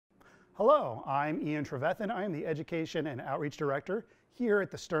Hello, I'm Ian Trevethan. I am the Education and Outreach Director here at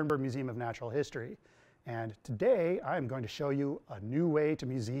the Sternberg Museum of Natural History. And today I'm going to show you a new way to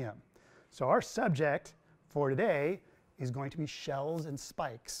museum. So our subject for today is going to be shells and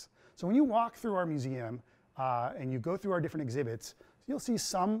spikes. So when you walk through our museum and you go through our different exhibits, you'll see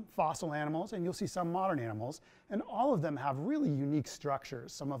some fossil animals and you'll see some modern animals, and all of them have really unique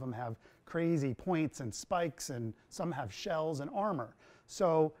structures. Some of them have crazy points and spikes, and some have shells and armor.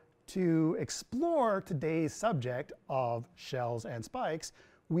 So to explore today's subject of shells and spikes,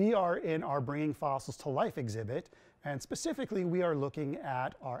 we are in our Bringing Fossils to Life exhibit, and specifically we are looking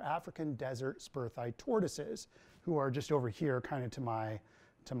at our African desert spur-thighed tortoises, who are just over here kind of to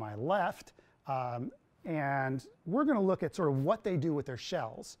my left. And we're going to look at sort of what they do with their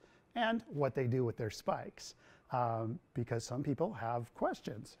shells and what they do with their spikes, because some people have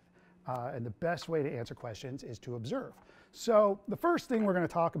questions. And the best way to answer questions is to observe. So the first thing we're going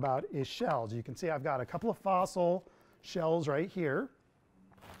to talk about is shells. You can see I've got a couple of fossil shells right here.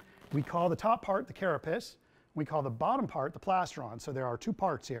 We call the top part the carapace. We call the bottom part the plastron. So there are two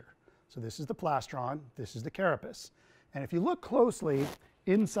parts here. So this is the plastron, this is the carapace. And if you look closely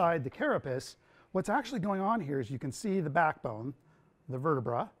inside the carapace, what's actually going on here is you can see the backbone, the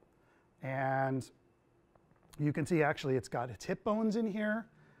vertebra, and you can see actually it's got its hip bones in here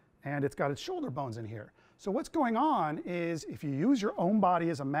and it's got its shoulder bones in here. So what's going on is if you use your own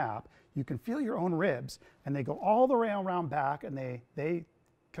body as a map, you can feel your own ribs, and they go all the way around back, and they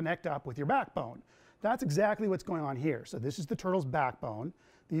connect up with your backbone. That's exactly what's going on here. So this is the turtle's backbone.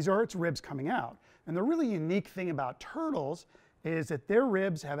 These are its ribs coming out. And the really unique thing about turtles is that their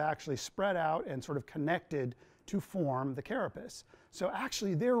ribs have actually spread out and sort of connected to form the carapace. So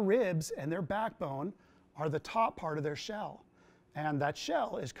actually their ribs and their backbone are the top part of their shell. And that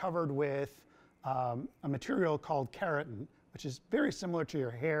shell is covered with a material called keratin, which is very similar to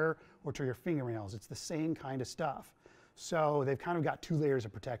your hair or to your fingernails. It's the same kind of stuff. So they've kind of got two layers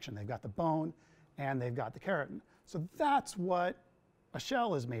of protection. They've got the bone and they've got the keratin. So that's what a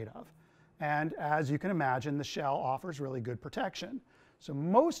shell is made of. And as you can imagine, the shell offers really good protection. So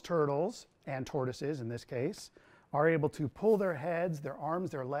most turtles, and tortoises in this case, are able to pull their heads, their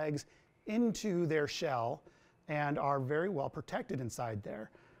arms, their legs into their shell and are very well protected inside there.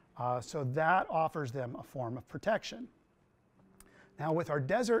 So that offers them a form of protection. Now with our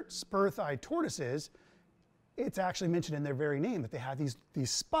desert spur-thighed tortoises, it's actually mentioned in their very name that they have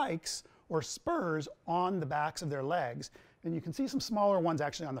these spikes or spurs on the backs of their legs. And you can see some smaller ones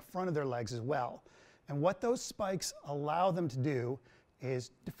actually on the front of their legs as well. And what those spikes allow them to do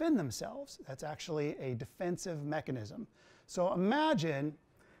is defend themselves. That's actually a defensive mechanism. So imagine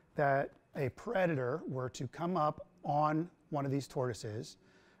that a predator were to come up on one of these tortoises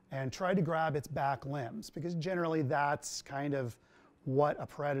and try to grab its back limbs, because generally that's kind of what a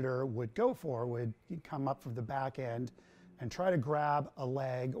predator would go for, would come up from the back end and try to grab a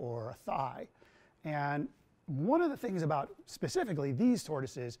leg or a thigh. And one of the things about specifically these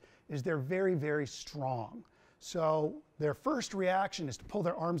tortoises is they're very, very strong. So their first reaction is to pull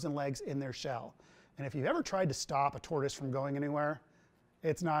their arms and legs in their shell. And if you've ever tried to stop a tortoise from going anywhere,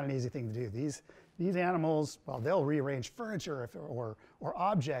 it's not an easy thing to do. These animals, well, they'll rearrange furniture or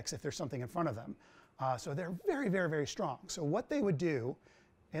objects if there's something in front of them. So they're very, very, very strong. So what they would do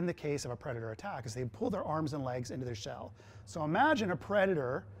in the case of a predator attack is they'd pull their arms and legs into their shell. So imagine a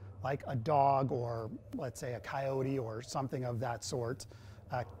predator like a dog, or let's say a coyote or something of that sort,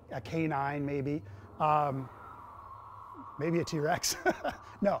 a canine maybe, maybe a T-Rex.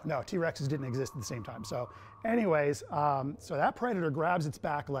 No, T-Rexes didn't exist at the same time. So anyways, so that predator grabs its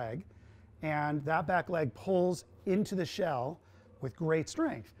back leg, and that back leg pulls into the shell with great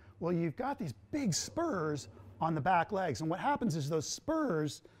strength. Well, you've got these big spurs on the back legs, and what happens is those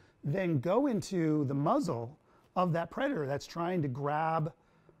spurs then go into the muzzle of that predator that's trying to grab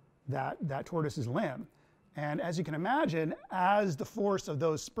that tortoise's limb. And as you can imagine, as the force of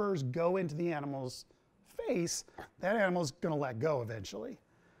those spurs go into the animal's face, that animal's going to let go eventually.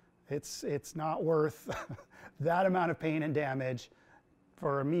 It's not worth that amount of pain and damage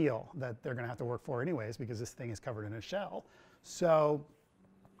for a meal that they're going to have to work for anyways, because this thing is covered in a shell. So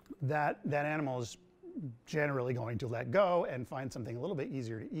that animal is generally going to let go and find something a little bit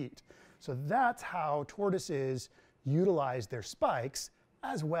easier to eat. So that's how tortoises utilize their spikes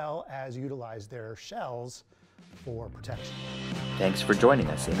as well as utilize their shells for protection. Thanks for joining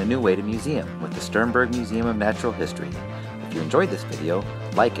us in the New Way to Museum with the Sternberg Museum of Natural History. If you enjoyed this video,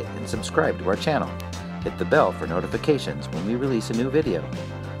 like it and subscribe to our channel. Hit the bell for notifications when we release a new video.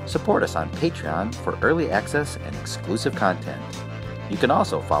 Support us on Patreon for early access and exclusive content. You can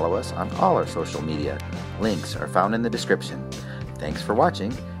also follow us on all our social media. Links are found in the description. Thanks for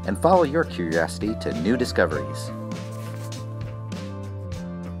watching, and follow your curiosity to new discoveries.